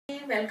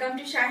welcome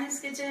to Shaheen's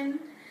kitchen.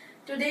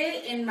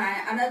 Today in my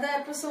another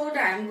episode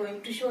I am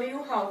going to show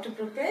you how to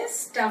prepare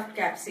stuffed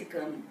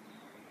capsicum.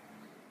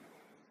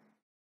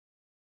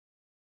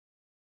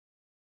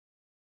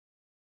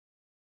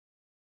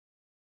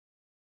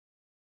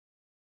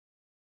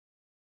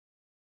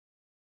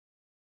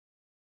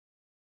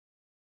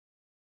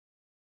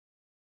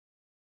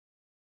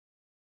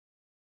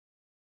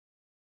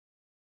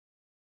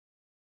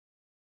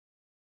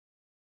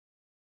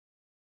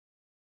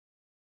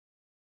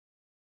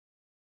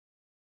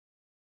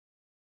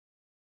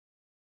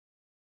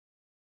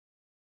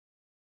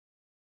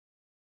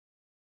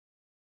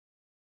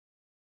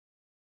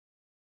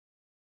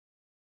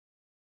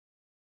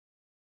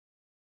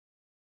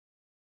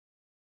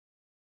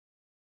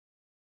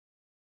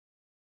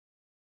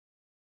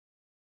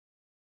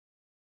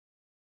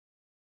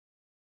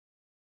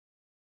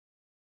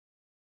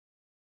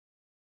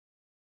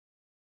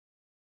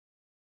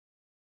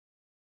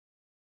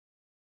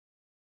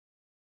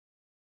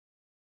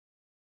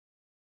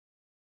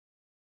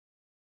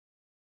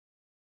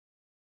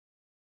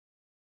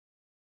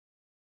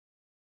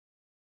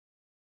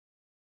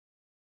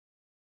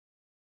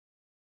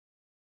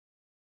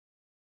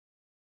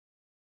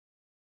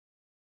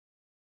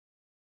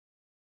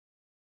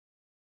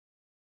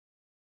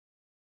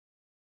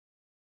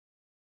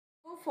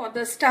 For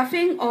the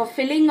stuffing or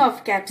filling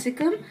of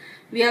capsicum,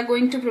 we are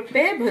going to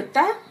prepare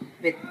bhutta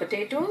with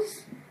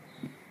potatoes.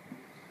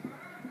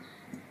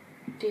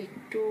 Take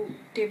 2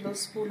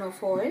 tablespoons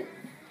of oil.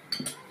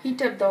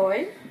 Heat up the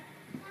oil.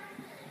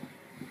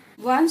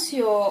 Once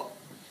your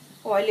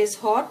oil is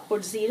hot,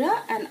 put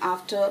zeera, and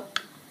after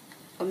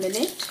a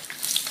minute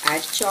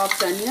add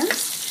chopped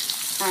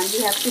onions, and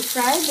we have to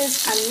fry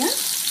this onion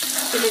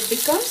till it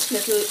becomes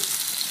little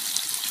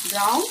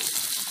brown,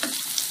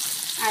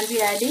 and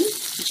we are adding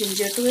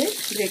ginger to it,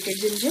 grated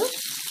ginger,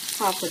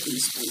 half a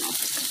teaspoon of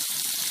it.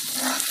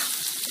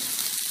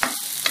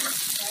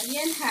 The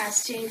onion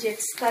has changed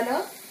its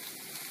color.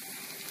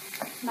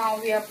 Now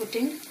we are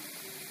putting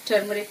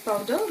turmeric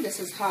powder. This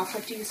is half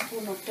a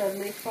teaspoon of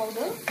turmeric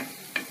powder,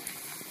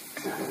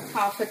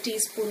 half a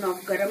teaspoon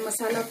of garam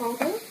masala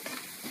powder,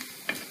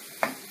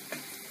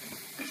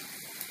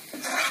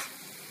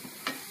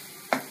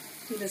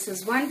 this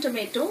is 1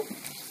 tomato,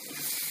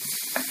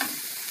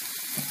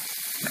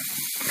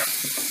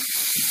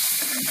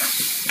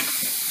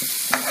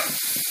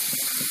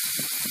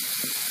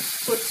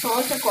 put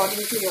salt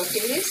according to your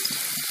taste.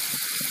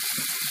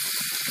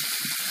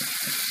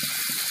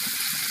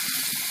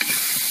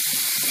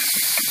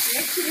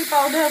 Red chilli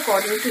powder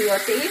according to your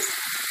taste.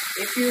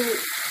 If you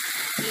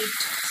eat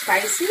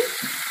spicy,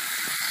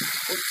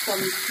 put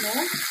some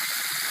more.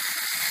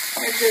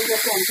 Adjust the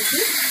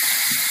quantity.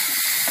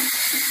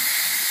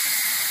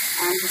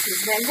 And this is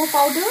mango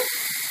powder.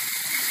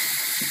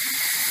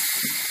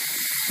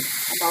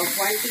 About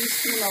 1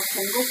 teaspoon of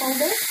mango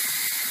powder.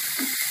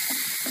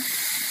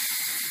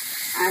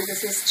 And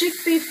this is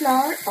chickpea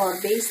flour or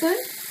besan,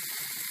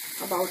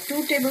 about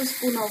 2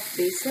 tablespoons of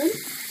besan.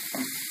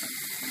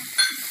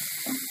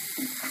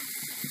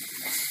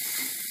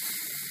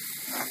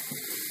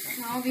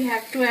 Now we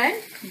have to add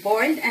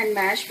boiled and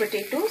mashed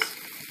potatoes.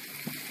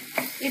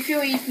 If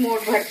you eat more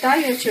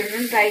bharta, your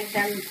children like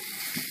them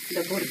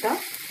the bharta,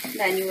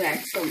 then you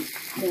add some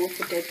more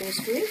potatoes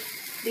to it.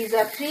 These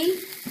are 3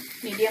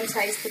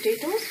 medium-sized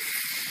potatoes.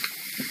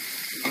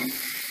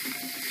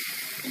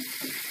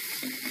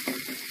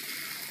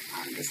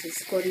 This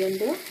is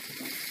coriander.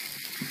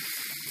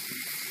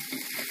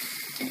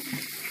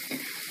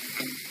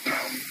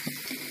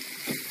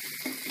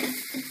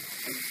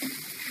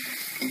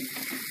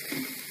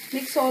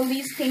 Mix all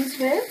these things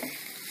well.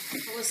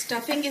 Our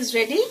stuffing is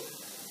ready.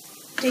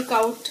 Take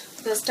out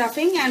the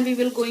stuffing and we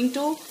will going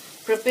to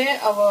prepare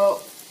our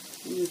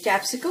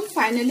capsicum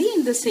finally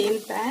in the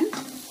same pan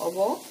or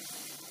wok.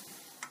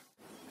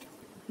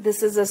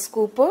 This is a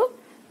scooper.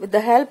 With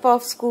the help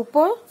of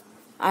scooper,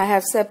 I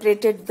have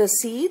separated the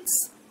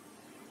seeds,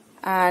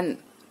 and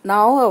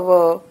now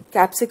our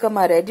capsicum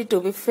are ready to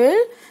be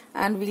filled,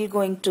 and we are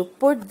going to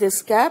put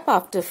this cap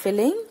after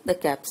filling the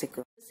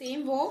capsicum.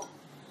 Same wok,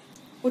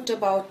 put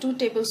about 2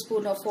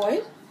 tablespoons of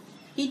oil,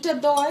 heat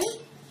up the oil,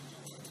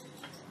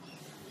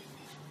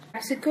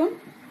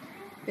 capsicum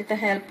with the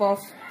help of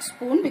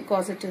spoon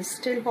because it is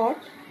still hot.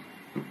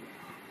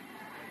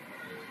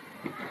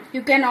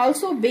 You can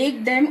also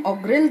bake them or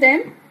grill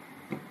them.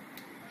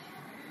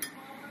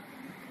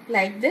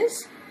 Like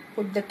this,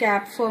 put the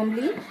cap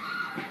firmly.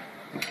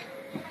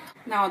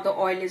 Now the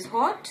oil is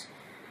hot.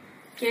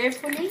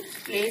 Carefully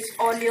place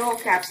all your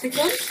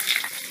capsicum.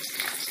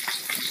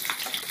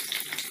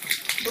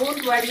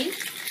 Don't worry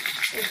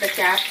if the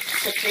cap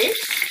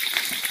separates.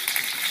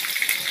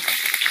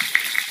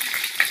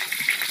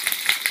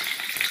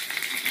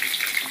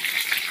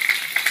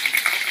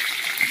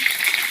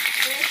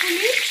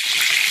 Carefully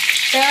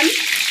turn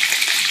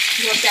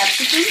your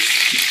capsicum.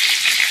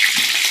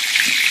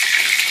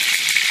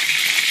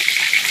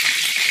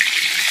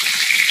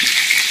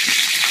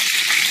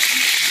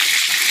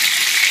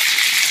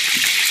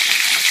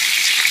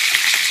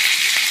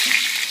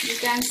 You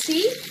can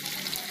see,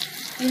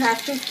 you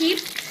have to keep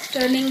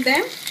turning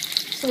them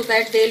so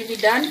that they'll be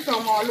done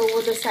from all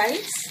over the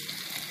sides.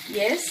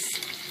 Yes,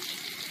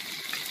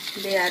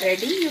 they are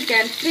ready. You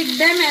can prick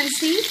them and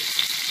see.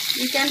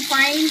 You can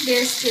find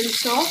they're still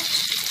soft.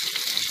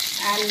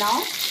 And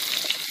now,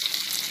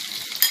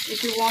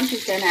 if you want, you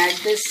can add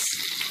this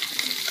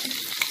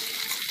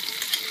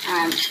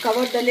and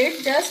cover the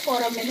lid just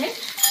for a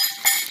minute.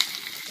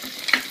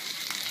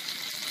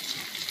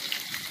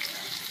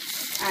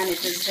 And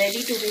it is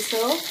ready to be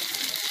served.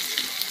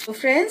 So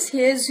friends,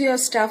 here's your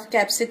stuffed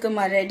capsicum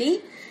are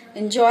ready.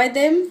 Enjoy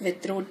them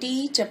with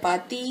roti,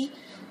 chapati,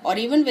 or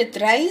even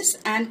with rice.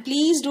 And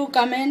please do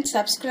comment,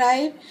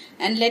 subscribe,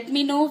 and let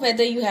me know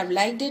whether you have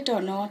liked it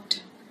or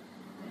not.